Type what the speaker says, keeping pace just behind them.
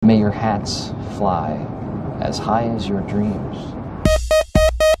May your hats fly as high as your dreams.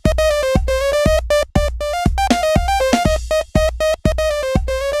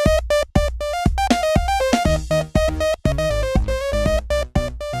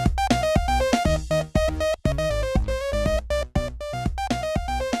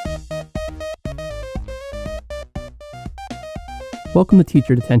 Welcome to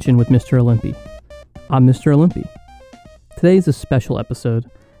Teacher Detention with Mr. Olympi. I'm Mr. Olympi. Today is a special episode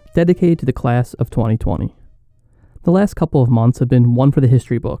dedicated to the class of 2020. The last couple of months have been one for the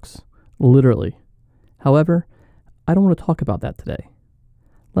history books, literally. However, I don't want to talk about that today.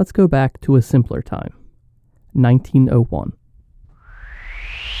 Let's go back to a simpler time, 1901.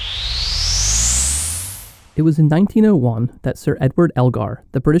 It was in 1901 that Sir Edward Elgar,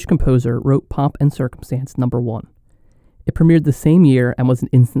 the British composer, wrote Pomp and Circumstance No. 1. It premiered the same year and was an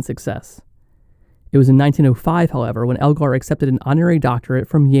instant success. It was in 1905, however, when Elgar accepted an honorary doctorate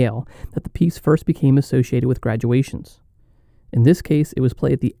from Yale that the piece first became associated with graduations. In this case, it was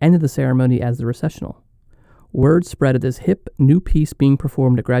played at the end of the ceremony as the recessional. Word spread of this hip, new piece being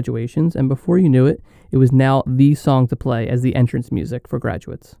performed at graduations, and before you knew it, it was now the song to play as the entrance music for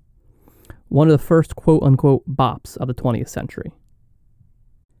graduates. One of the first quote-unquote bops of the 20th century.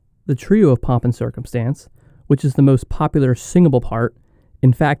 The trio of Pomp and Circumstance, which is the most popular singable part,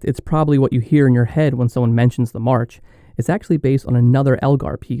 in fact, it's probably what you hear in your head when someone mentions the march, is actually based on another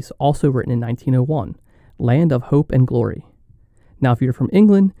Elgar piece also written in 1901, Land of Hope and Glory. Now, if you're from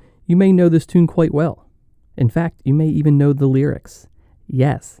England, you may know this tune quite well. In fact, you may even know the lyrics.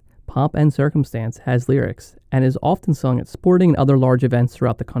 Yes, Pomp and Circumstance has lyrics and is often sung at sporting and other large events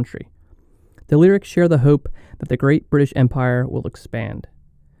throughout the country. The lyrics share the hope that the great British Empire will expand.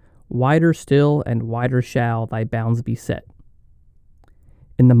 Wider still and wider shall thy bounds be set.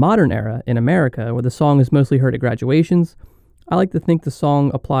 In the modern era, in America, where the song is mostly heard at graduations, I like to think the song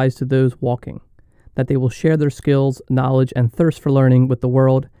applies to those walking, that they will share their skills, knowledge, and thirst for learning with the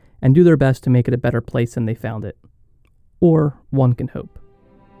world and do their best to make it a better place than they found it. Or one can hope.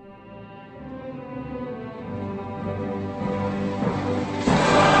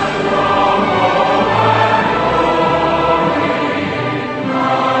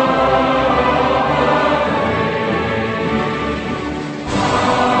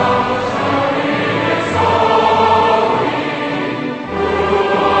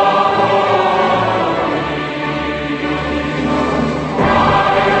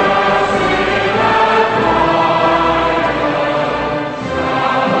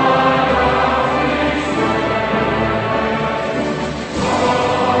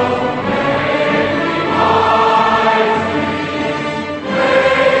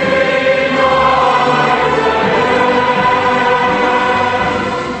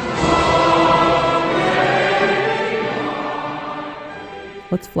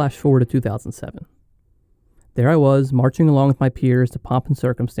 Let's flash forward to 2007. There I was, marching along with my peers to Pomp and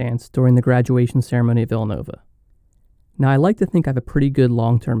Circumstance during the graduation ceremony at Villanova. Now, I like to think I have a pretty good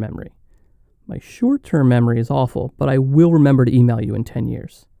long-term memory. My short-term memory is awful, but I will remember to email you in 10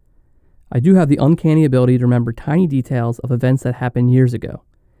 years. I do have the uncanny ability to remember tiny details of events that happened years ago.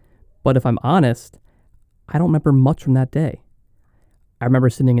 But if I'm honest, I don't remember much from that day. I remember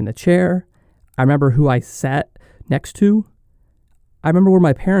sitting in the chair. I remember who I sat next to. I remember where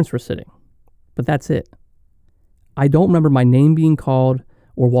my parents were sitting, but that's it. I don't remember my name being called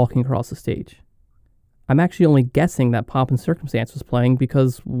or walking across the stage. I'm actually only guessing that Pomp and Circumstance was playing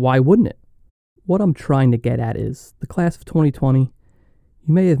because why wouldn't it? What I'm trying to get at is, the class of 2020,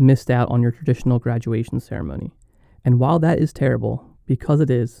 you may have missed out on your traditional graduation ceremony. And while that is terrible, because it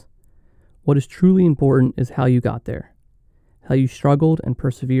is, what is truly important is how you got there. How you struggled and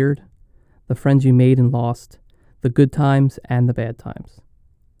persevered, the friends you made and lost, the good times and the bad times.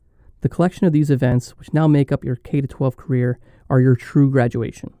 The collection of these events, which now make up your K-12 career, are your true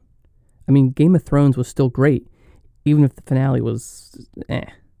graduation. I mean, Game of Thrones was still great, even if the finale was eh.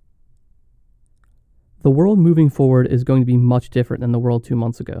 The world moving forward is going to be much different than the world 2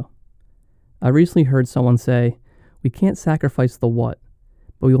 months ago. I recently heard someone say, we can't sacrifice the what,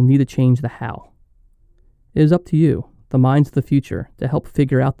 but we will need to change the how. It is up to you, the minds of the future, to help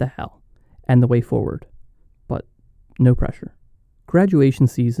figure out the how and the way forward. No pressure. Graduation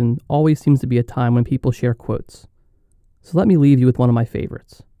season always seems to be a time when people share quotes. So let me leave you with one of my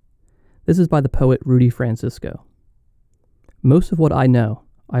favorites. This is by the poet Rudy Francisco. Most of what I know,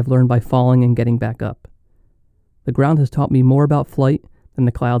 I've learned by falling and getting back up. The ground has taught me more about flight than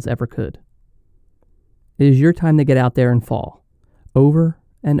the clouds ever could. It is your time to get out there and fall, over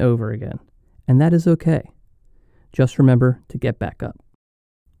and over again, and that is okay. Just remember to get back up.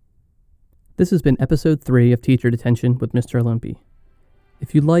 This has been episode 3 of Teacher Detention with Mr. Olympi.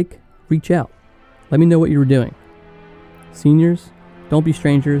 If you'd like, reach out. Let me know what you were doing. Seniors, don't be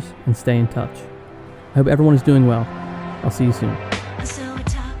strangers and stay in touch. I hope everyone is doing well. I'll see you soon. So we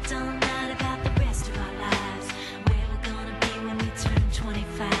talked all night about the rest of our lives, where we're gonna be when we turn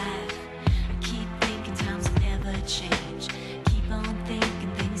 25. I keep thinking times will never change. Keep on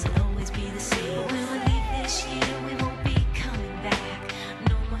thinking things will always be the same. But when we leave this year, we won't be coming back.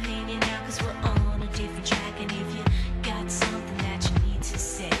 No more hanging out 'cause we're on a different track. And if you got something that you need to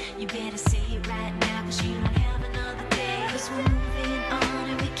say, you better say it right now 'cause you